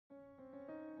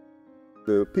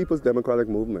The People's Democratic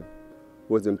Movement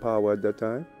was in power at that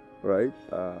time, right?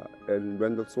 And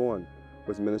Wendell Swan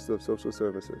was Minister of Social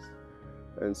Services.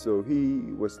 And so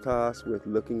he was tasked with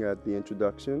looking at the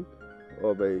introduction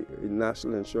of a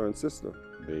national insurance system.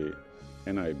 The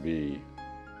NIB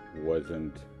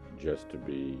wasn't just to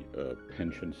be a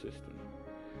pension system.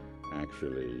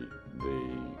 Actually,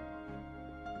 the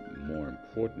more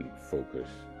important focus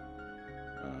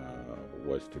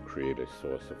was to create a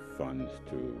source of funds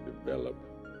to develop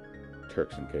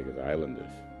Turks and Caicos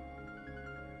Islanders.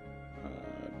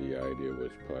 The idea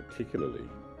was particularly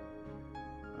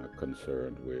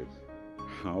concerned with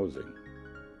housing.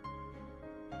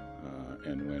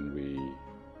 And when we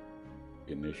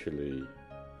initially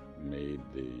made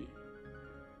the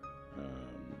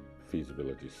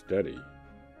feasibility study,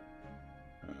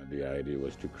 the idea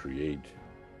was to create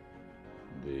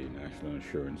the National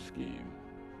Insurance Scheme,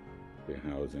 the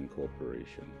Housing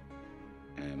Corporation,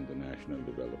 and the National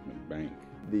Development Bank.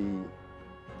 The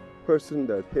person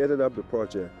that headed up the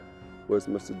project was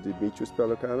Mr. Demetrius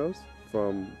Pelicanos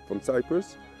from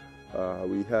Cyprus.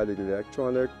 We had an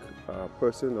electronic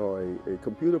person or a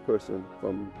computer person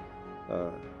from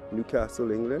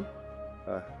Newcastle, England,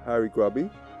 Harry Grubby,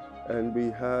 and we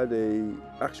had an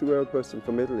actuarial person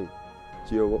from Italy,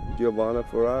 Giovanna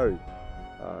Ferrari.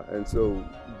 And so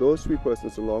those three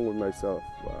persons, along with myself,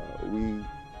 we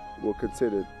were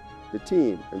considered the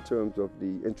team in terms of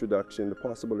the introduction, the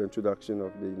possible introduction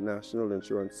of the national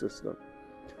insurance system.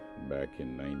 Back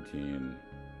in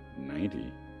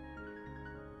 1990,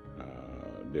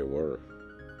 there were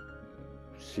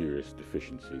serious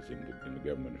deficiencies in the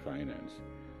government finance.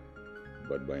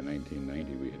 But by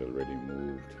 1990, we had already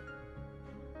moved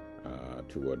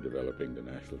toward developing the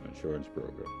National Insurance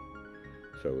Program.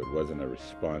 So it wasn't a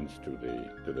response to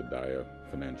the dire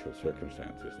financial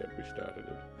circumstances that we started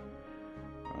it.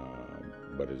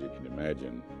 But as you can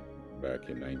imagine, back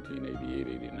in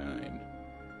 1988-89,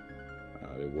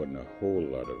 there wasn't a whole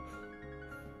lot of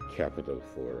capital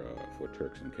for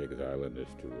Turks and Caicos Islanders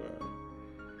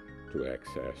to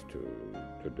access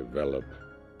to develop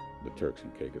the Turks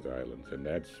and Caicos Islands, and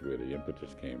that's where the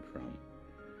impetus came from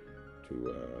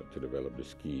to develop the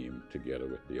scheme together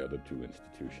with the other two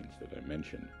institutions that I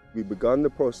mentioned. We began the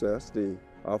process.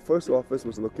 Our first office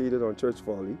was located on Church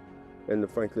Folly in the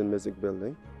Franklin Music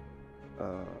Building.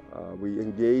 We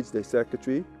engaged a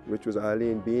secretary, which was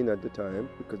Eileen Bean at the time,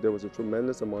 because there was a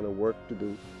tremendous amount of work to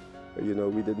do. You know,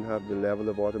 we didn't have the level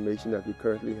of automation that we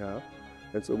currently have.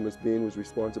 And so Ms. Bean was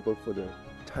responsible for the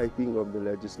typing of the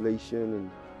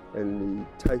legislation and the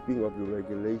typing of the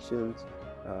regulations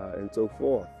and so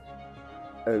forth.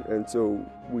 And so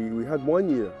we had 1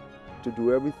 year to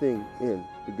do everything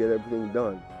to get everything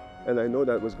done. And I know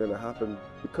that was going to happen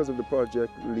because of the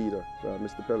project leader,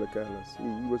 Mr. Pelicanos.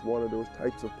 He was one of those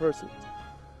types of persons.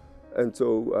 And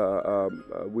so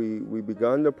we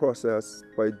began the process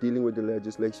by dealing with the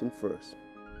legislation first.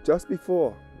 Just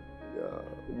before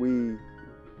we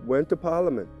went to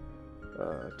Parliament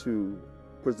to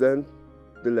present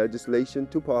the legislation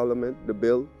to Parliament, the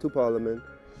bill to Parliament,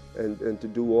 and to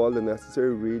do all the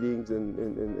necessary readings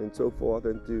and so forth,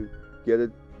 and to get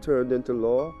it turned into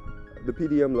law, the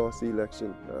PDM lost the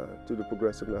election to the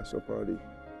Progressive National Party.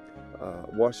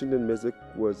 Washington Mizik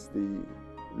was the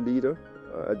leader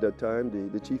at that time,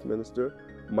 the chief minister.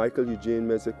 Michael Eugene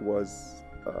Mizik was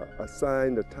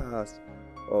assigned the task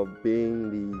of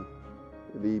being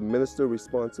the minister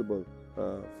responsible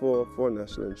for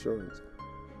national insurance.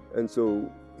 And so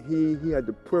he had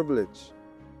the privilege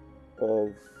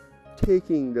of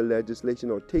taking the legislation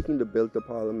or taking the bill to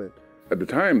Parliament. At the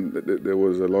time, there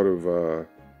was a lot of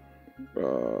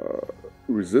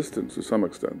resistance to some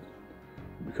extent,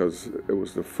 because it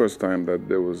was the first time that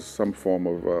there was some form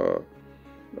of,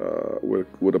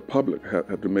 where the public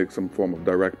had to make some form of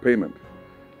direct payment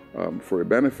for a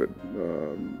benefit,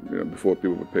 before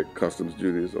people would pay customs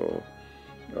duties or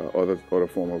other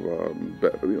form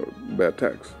of bad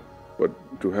tax. But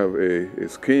to have a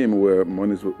scheme where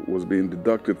money was being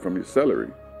deducted from your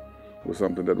salary was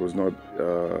something that was not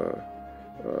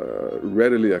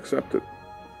readily accepted.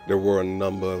 There were a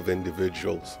number of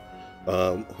individuals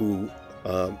who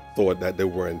thought that they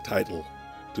were entitled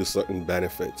to certain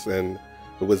benefits, and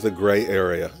it was a gray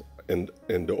area in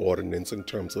the ordinance in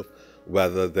terms of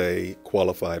whether they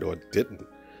qualified or didn't.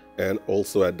 And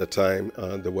also at the time,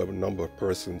 there were a number of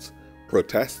persons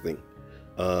protesting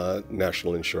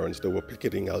national insurance. They were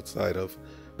picketing outside of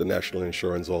the National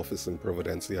Insurance Office in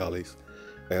Providenciales,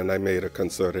 and I made a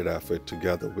concerted effort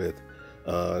together with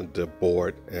the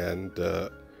board and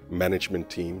management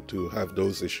team to have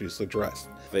those issues addressed.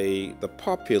 The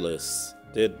populace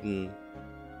didn't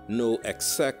know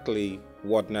exactly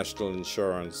what national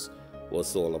insurance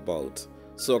was all about.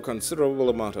 So a considerable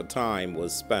amount of time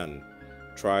was spent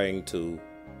trying to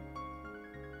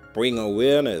bring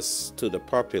awareness to the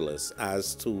populace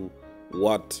as to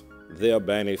what their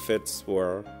benefits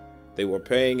were. They were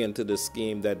paying into the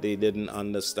scheme that they didn't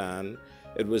understand.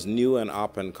 It was new and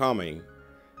up and coming.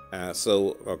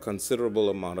 So a considerable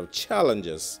amount of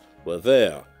challenges were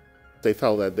there. They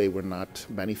felt that they were not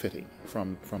benefiting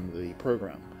from the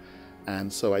program.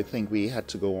 And so I think we had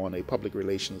to go on a public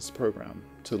relations program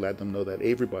to let them know that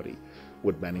everybody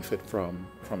would benefit from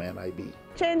NIB.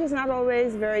 Change is not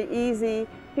always very easy.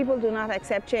 People do not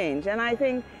accept change. And I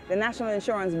think the National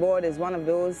Insurance Board is one of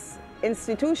those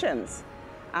institutions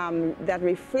that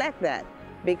reflect that.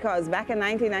 Because back in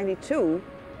 1992,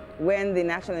 when the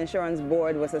National Insurance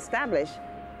Board was established,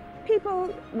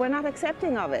 people were not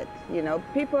accepting of it. You know,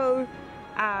 people,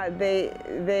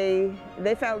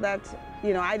 they felt that,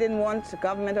 you know, I didn't want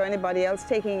government or anybody else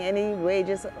taking any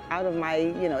wages out of my,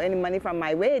 you know, any money from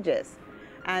my wages.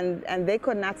 And they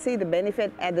could not see the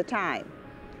benefit at the time.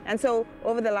 And so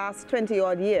over the last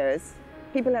 20-odd years,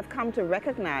 people have come to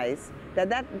recognize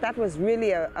that was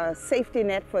really a safety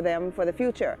net for them for the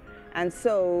future. And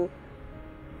so,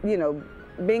 you know,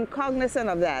 being cognizant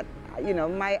of that, you know,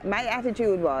 my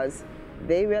attitude was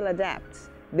they will adapt.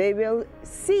 They will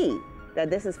see that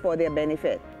this is for their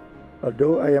benefit.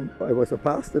 Although I was a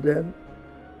pastor then,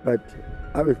 but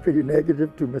I was pretty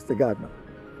negative to Mr. Gardner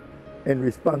in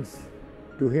response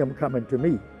to him coming to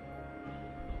me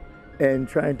and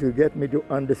trying to get me to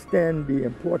understand the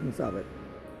importance of it.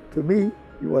 To me,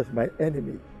 he was my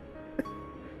enemy.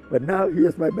 But now he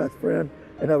is my best friend,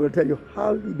 and I will tell you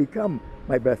how he became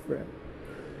my best friend.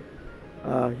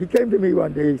 He came to me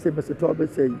one day, he said, Mr.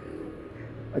 Talbot,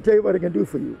 I tell you what I can do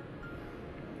for you.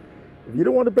 If you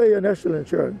don't want to pay your national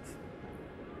insurance,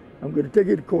 I'm going to take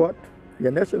you to court.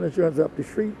 Your national insurance is up to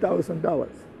 $3,000.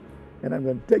 And I'm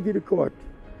going to take you to court,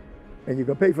 and you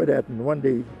can pay for that, and one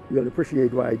day you'll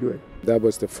appreciate why I do it. That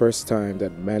was the first time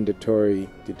that mandatory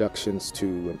deductions to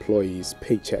employees'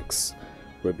 paychecks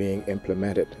were being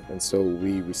implemented. And so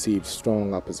we received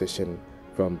strong opposition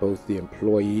from both the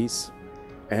employees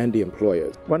and the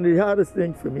employers. One of the hardest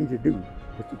things for me to do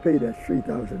was to pay that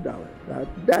 $3,000. Now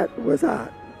that was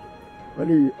hard.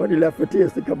 Only left for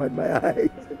tears to come out my eyes.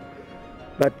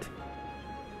 But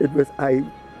it was, I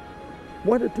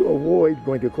wanted to avoid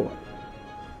going to court.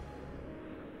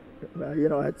 You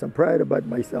know, I had some pride about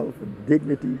myself and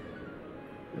dignity.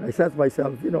 And I said to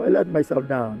myself, you know, I let myself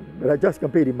down, but I just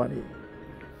can pay the money.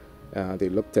 They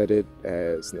looked at it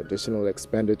as an additional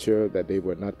expenditure that they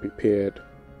were not prepared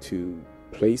to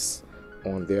place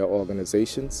on their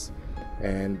organizations,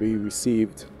 and we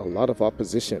received a lot of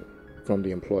opposition from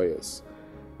the employers.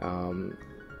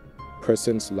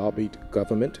 Persons lobbied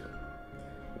government,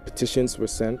 petitions were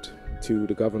sent to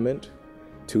the government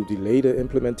to delay the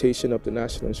implementation of the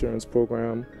National Insurance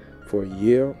Program for a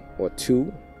year or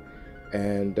two,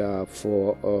 and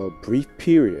for a brief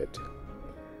period,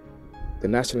 the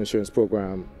National Insurance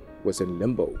Program was in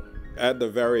limbo. At the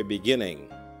very beginning,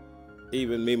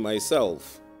 even me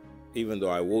myself, even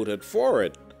though I voted for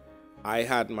it, I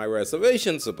had my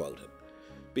reservations about it,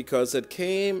 because it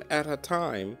came at a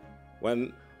time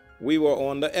when we were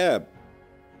on the ebb.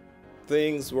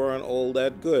 Things weren't all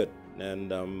that good,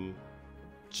 and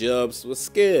jobs were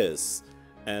scarce,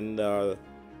 and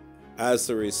as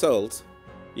a result,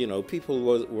 you know, people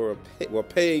were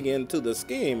paying into the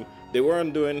scheme. They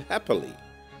weren't doing happily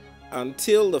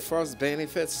until the first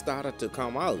benefits started to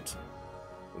come out.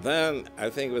 Then I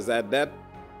think it was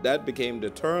that became the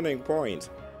turning point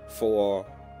for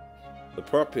the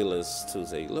populace to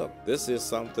say, look, this is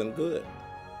something good.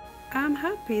 I'm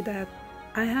happy that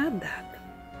I had that,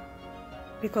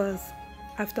 because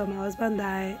after my husband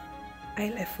died,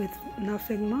 I left with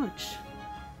nothing much.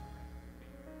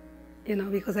 You know,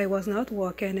 because I was not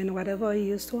working, and whatever I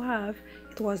used to have,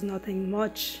 it was nothing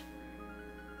much.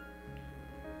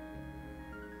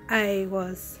 It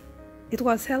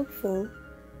was helpful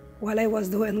while I was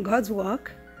doing God's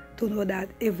work to know that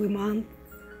every month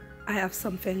I have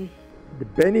something. The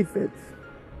benefits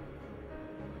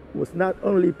was not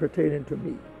only pertaining to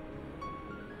me,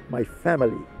 my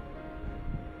family.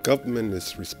 Government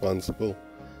is responsible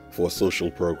for social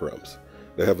programs.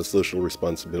 They have a social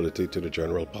responsibility to the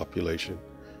general population,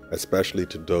 especially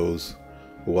to those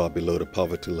who are below the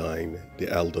poverty line, the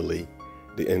elderly,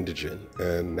 the indigent,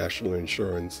 and national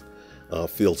insurance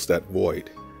fills that void.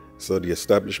 So the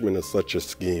establishment of such a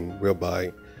scheme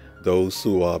whereby those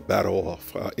who are better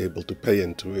off are able to pay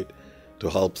into it to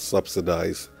help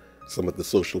subsidize some of the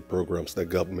social programs that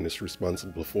government is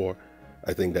responsible for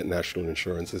I think that national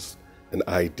insurance is an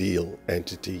ideal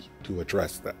entity to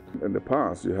address that. In the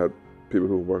past, you had people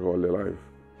who work all their life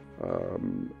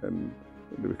and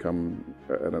they become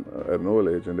at an old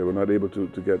age and they were not able to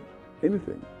get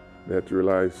anything. They had to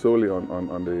rely solely on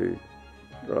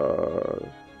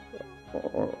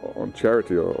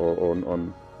charity or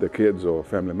on their kids or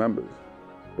family members.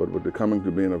 But with the coming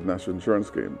to being of national insurance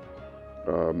scheme,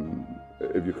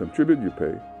 if you contribute, you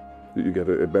pay. You get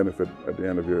a benefit at the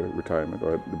end of your retirement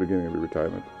or at the beginning of your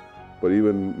retirement. But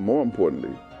even more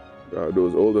importantly,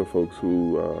 those older folks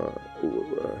who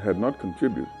had not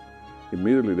contributed,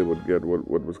 immediately they would get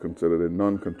what was considered a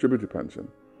non-contributory pension.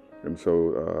 And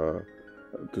so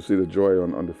to see the joy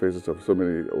on the faces of so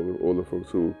many older folks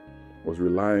who was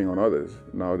relying on others,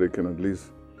 now they can at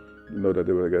least know that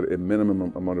they will get a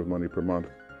minimum amount of money per month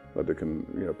that they can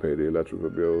pay the electrical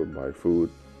bill, buy food,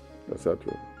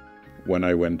 etc. When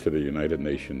I went to the United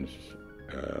Nations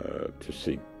to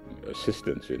seek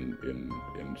assistance in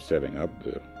setting up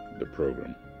the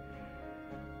program,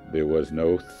 there was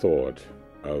no thought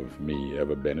of me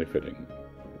ever benefiting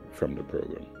from the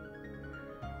program.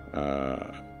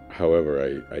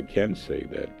 However, I can say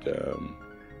that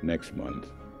next month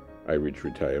I reach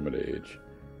retirement age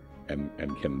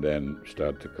and can then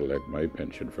start to collect my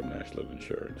pension from national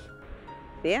insurance.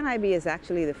 The NIB is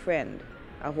actually the friend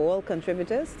of all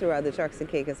contributors throughout the Turks and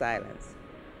Caicos Islands.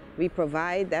 We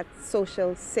provide that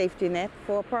social safety net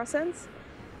for persons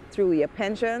through your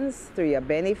pensions, through your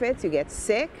benefits. You get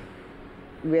sick,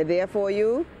 we're there for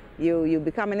you. You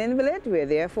become an invalid, we're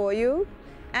there for you.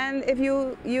 And if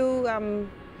you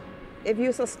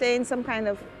sustain some kind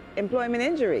of employment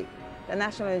injury, the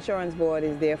National Insurance Board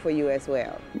is there for you as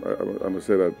well. I must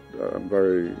say that I'm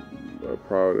very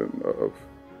proud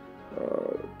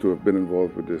to have been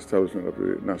involved with the establishment of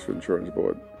the National Insurance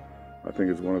Board. I think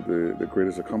it's one of the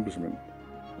greatest accomplishments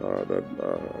that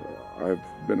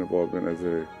I've been involved in as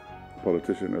a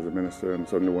politician, as a minister, and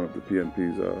certainly one of the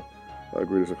PNP's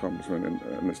greatest accomplishment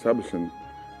in establishing,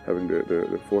 having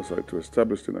the foresight to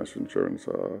establish the National Insurance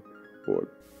Board.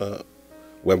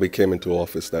 When we came into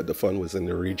office, that the fund was in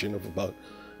the region of about,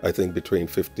 I think, between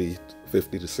 $50 to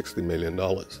 $60 million.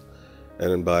 And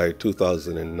then by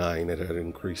 2009, it had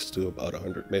increased to about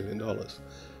 $100 million.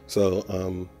 So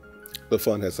the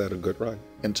fund has had a good run.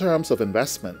 In terms of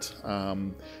investment,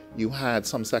 you had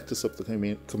some sectors of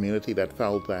the community that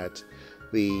felt that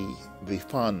the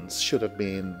funds should have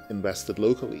been invested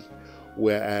locally,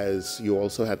 whereas you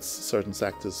also had certain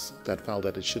sectors that felt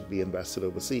that it should be invested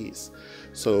overseas.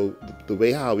 So the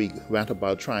way how we went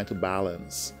about trying to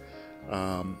balance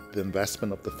the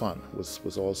investment of the fund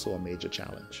was also a major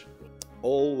challenge.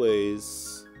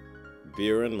 Always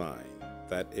bear in mind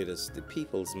that it is the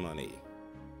people's money.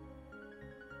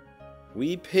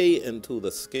 We pay into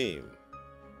the scheme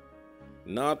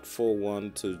not for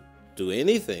one to do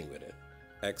anything with it,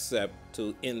 except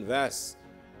to invest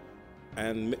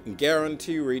and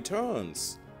guarantee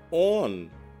returns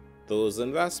on those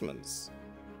investments.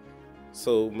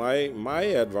 So my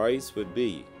advice would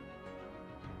be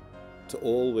to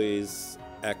always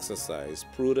exercise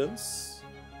prudence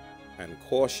and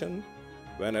caution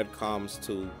when it comes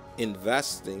to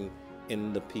investing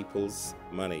in the people's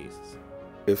monies.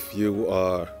 If you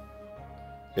are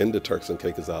in the Turks and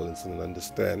Caicos Islands and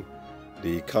understand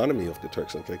the economy of the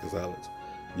Turks and Caicos Islands,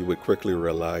 you would quickly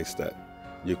realize that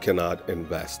you cannot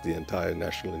invest the entire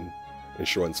national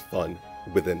insurance fund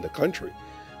within the country.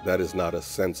 That is not a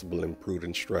sensible and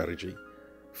prudent strategy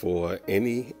for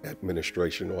any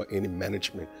administration or any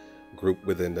management group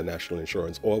within the national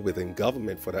insurance or within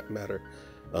government for that matter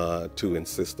to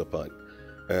insist upon.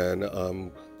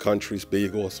 And countries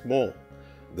big or small,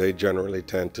 they generally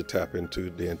tend to tap into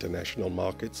the international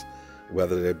markets,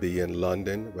 whether they be in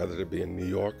London, whether they be in New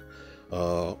York,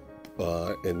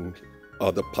 in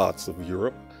other parts of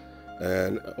Europe,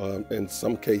 and in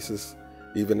some cases,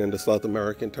 even in the South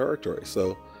American territory.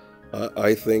 So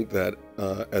I think that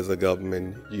as a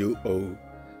government, you owe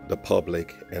the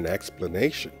public an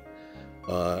explanation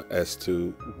as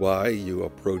to why you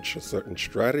approach a certain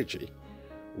strategy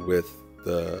with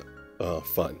the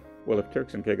fund. Well, if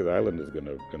Turks and Caicos Island is going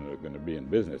to be in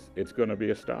business, it's going to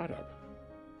be a startup.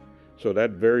 So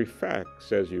that very fact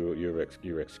says you're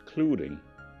excluding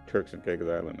Turks and Caicos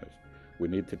Islanders. We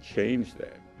need to change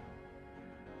that.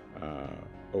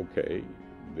 Okay,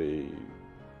 the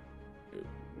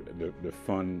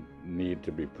fund need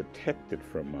to be protected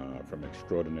from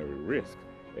extraordinary risk.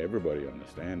 Everybody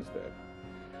understands that.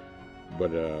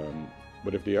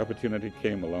 But if the opportunity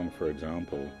came along, for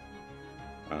example,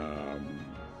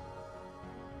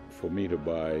 for me to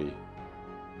buy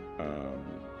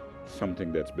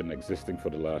something that's been existing for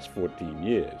the last 14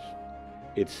 years,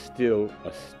 it's still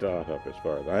a startup as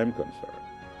far as I'm concerned.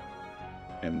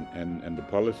 And the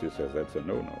policy says that's a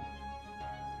no-no.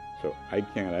 So I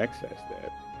can't access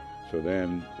that. So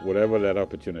then whatever that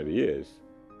opportunity is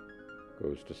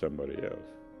goes to somebody else.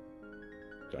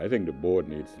 So I think the board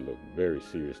needs to look very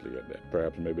seriously at that.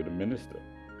 Perhaps maybe the minister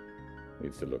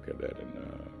needs to look at that and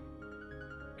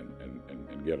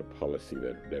get a policy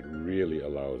that really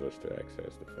allows us to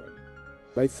access the fund.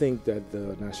 I think that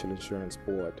the National Insurance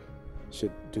Board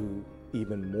should do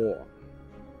even more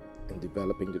in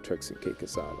developing the Turks and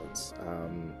Caicos Islands.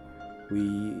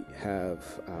 We have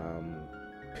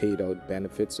paid out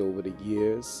benefits over the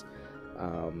years.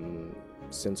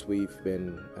 Since we've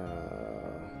been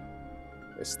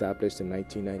established in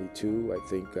 1992, I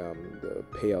think the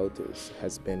payout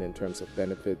has been, in terms of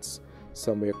benefits,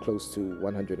 somewhere close to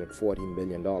 $140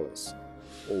 million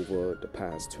over the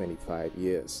past 25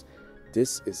 years.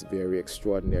 This is very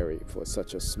extraordinary for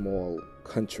such a small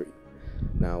country.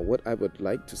 Now, what I would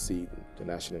like to see the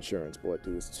National Insurance Board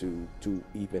do is to do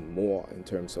even more in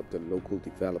terms of the local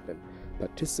development,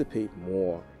 participate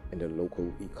more in the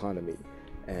local economy,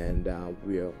 and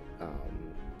we are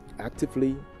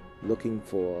actively looking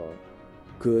for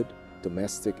good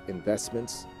domestic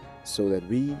investments so that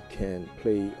we can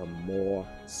play a more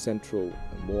central,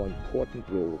 a more important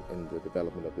role in the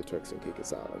development of the Turks and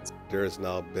Caicos Islands. There has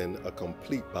now been a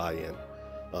complete buy-in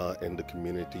in the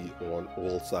community on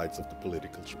all sides of the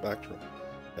political spectrum,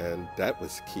 and that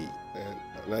was key. And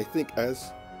I think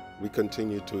as we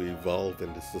continue to evolve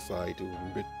in this society,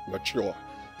 mature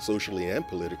socially and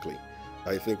politically,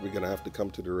 I think we're going to have to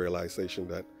come to the realization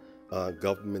that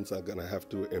governments are going to have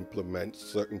to implement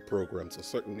certain programs or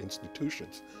certain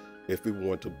institutions if we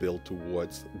want to build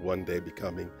towards one day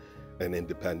becoming an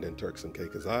independent Turks and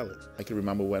Caicos Islands. I can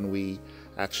remember when we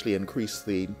actually increased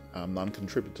the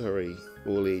non-contributory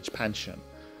old age pension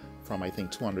from, I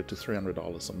think, $200 to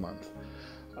 $300 a month.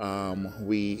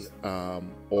 We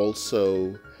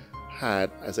also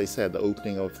had, as I said, the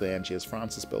opening of the NGS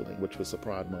Francis building, which was a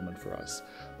proud moment for us.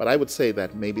 But I would say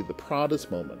that maybe the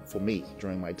proudest moment for me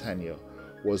during my tenure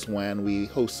was when we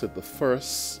hosted the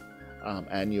first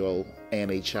annual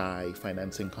NHI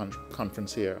financing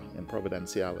conference here in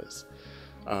Providenciales.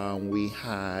 We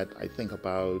had, I think,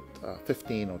 about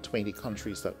 15 or 20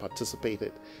 countries that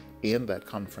participated in that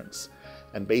conference.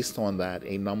 And based on that,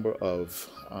 a number of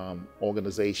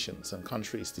organizations and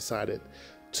countries decided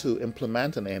to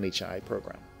implement an NHI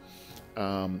program.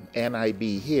 NIB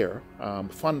here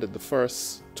funded the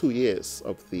first 2 years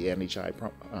of the NHI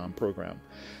program,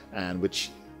 and which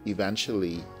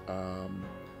eventually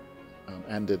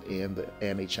ended in the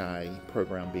NHI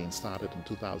program being started in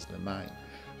 2009.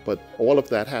 But all of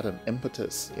that had an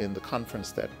impetus in the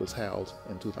conference that was held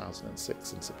in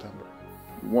 2006 in September.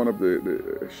 One of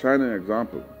the shining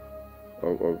examples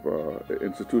of an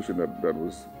institution that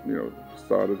was,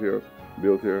 started here,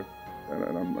 built here,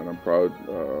 and I'm proud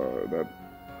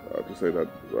to say that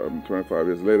 25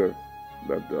 years later,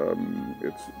 that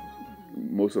it's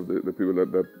most of the people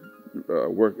that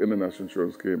work in the National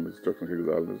Insurance scheme is Turks and Caicos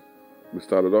Islanders. We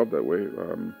started off that way.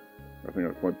 I think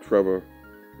I appointed Trevor,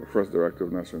 the first director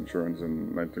of National Insurance,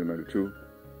 in 1992,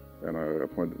 and I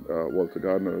appointed Walter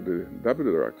Gardner, the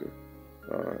deputy director,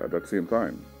 at that same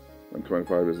time. And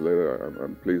 25 years later,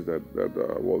 I'm pleased that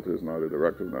Walter is now the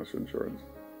director of National Insurance.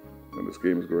 And the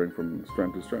scheme is growing from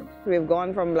strength to strength. We've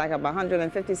gone from like about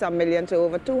 150-some million to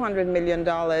over $200 million.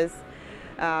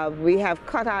 We have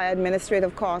cut our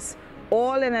administrative costs,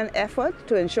 all in an effort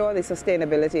to ensure the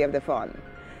sustainability of the fund.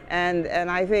 And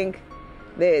I think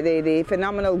the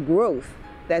phenomenal growth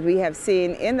that we have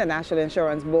seen in the National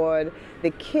Insurance Board,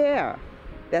 the care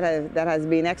that has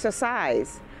been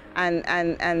exercised,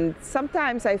 and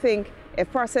sometimes I think if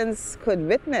persons could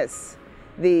witness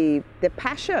the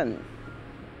passion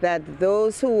that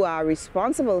those who are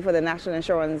responsible for the National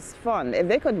Insurance Fund, if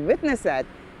they could witness that,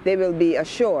 they will be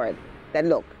assured that,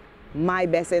 look, my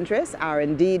best interests are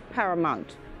indeed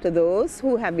paramount to those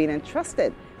who have been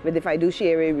entrusted with the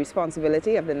fiduciary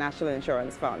responsibility of the National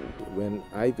Insurance Fund. When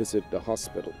I visit the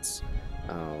hospitals,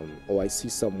 or I see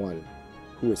someone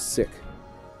who is sick,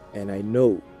 and I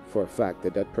know for a fact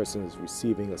that that person is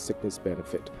receiving a sickness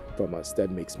benefit from us, that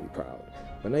makes me proud.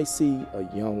 When I see a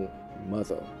young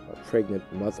mother, a pregnant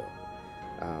mother,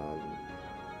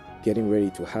 getting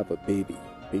ready to have a baby,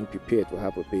 being prepared to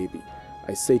have a baby,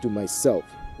 I say to myself,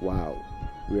 wow,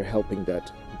 we're helping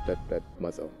that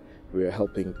mother. We're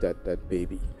helping that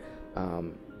baby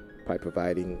by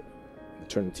providing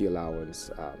maternity allowance,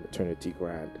 maternity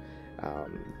grant.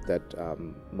 That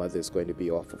mother is going to be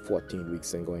off for 14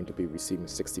 weeks and going to be receiving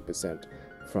 60%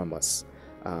 from us.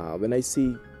 When I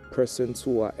see persons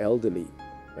who are elderly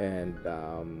and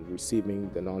receiving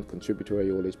the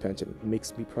non-contributory old age pension, it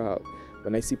makes me proud.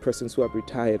 When I see persons who have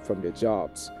retired from their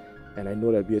jobs, and I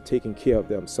know that we are taking care of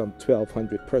them, some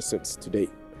 1,200 persons today,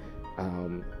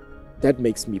 that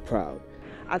makes me proud.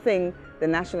 I think the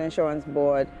National Insurance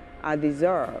Board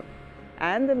deserve,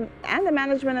 and the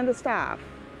management and the staff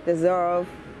deserve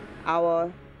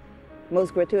our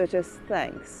most gratuitous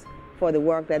thanks for the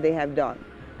work that they have done.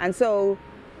 And so,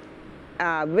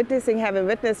 having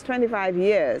witnessed 25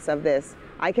 years of this,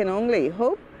 I can only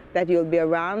hope that the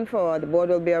board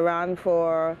will be around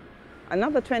for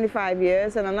another 25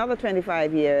 years and another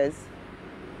 25 years,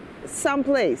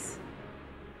 someplace,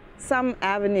 some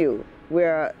avenue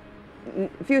where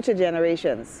future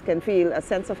generations can feel a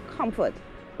sense of comfort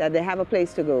that they have a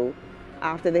place to go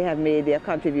after they have made their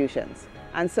contributions.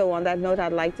 And so on that note,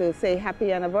 I'd like to say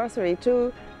happy anniversary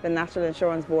to the National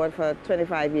Insurance Board for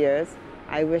 25 years.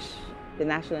 I wish the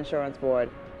National Insurance Board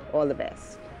all the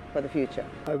best for the future.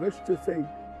 I wish to say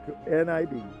to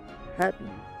NIB, happy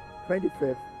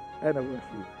 25th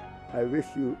anniversary. I wish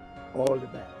you all the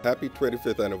best. Happy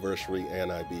 25th anniversary,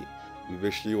 NIB. We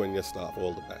wish you and your staff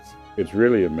all the best. It's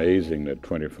really amazing that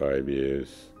 25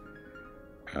 years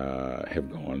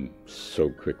have gone so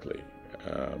quickly.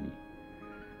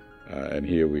 And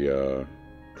here we are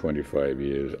 25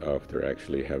 years after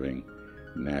actually having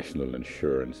national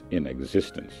insurance in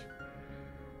existence.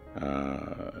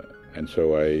 And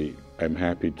so I'm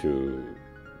happy to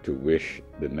wish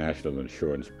the National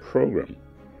Insurance Program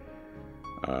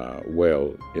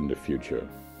well in the future.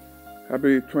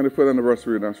 Happy 25th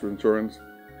anniversary of National Insurance.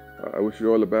 I wish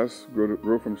you all the best,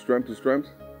 grow from strength to strength,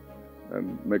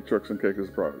 and make Turks and Caicos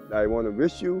proud. I want to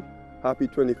wish you happy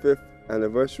 25th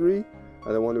anniversary,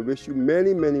 and I want to wish you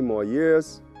many, many more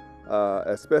years,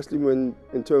 especially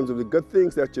in terms of the good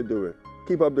things that you're doing.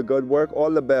 Keep up the good work.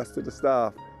 All the best to the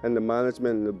staff and the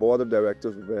management and the board of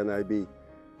directors of NIB.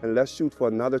 And let's shoot for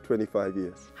another 25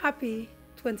 years. Happy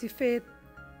 25th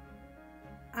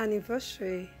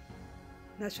anniversary,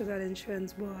 National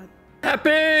Insurance Board.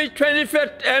 Happy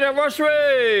 25th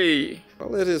anniversary!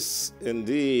 Well, it is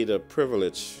indeed a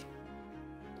privilege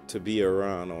to be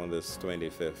around on this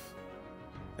 25th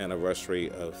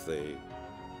anniversary of the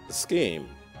scheme.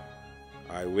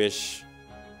 I wish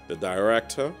the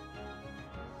director,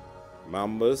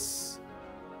 members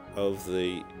of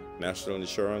the National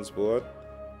Insurance Board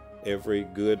every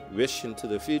good wish into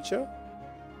the future.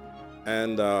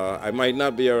 And I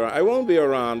won't be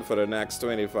around for the next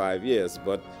 25 years,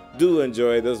 but do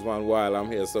enjoy this one while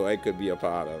I'm here so I could be a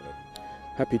part of it.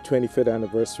 Happy 25th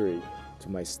anniversary to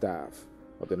my staff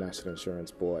of the National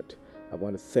Insurance Board. I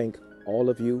want to thank all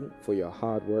of you for your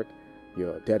hard work,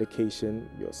 your dedication,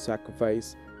 your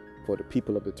sacrifice for the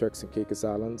people of the Turks and Caicos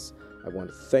Islands. I want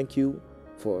to thank you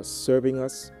for serving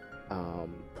us,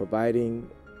 providing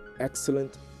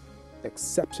excellent,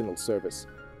 exceptional service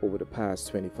over the past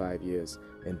 25 years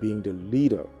and being the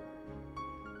leader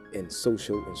in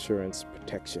social insurance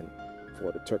protection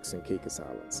for the Turks and Caicos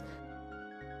Islands.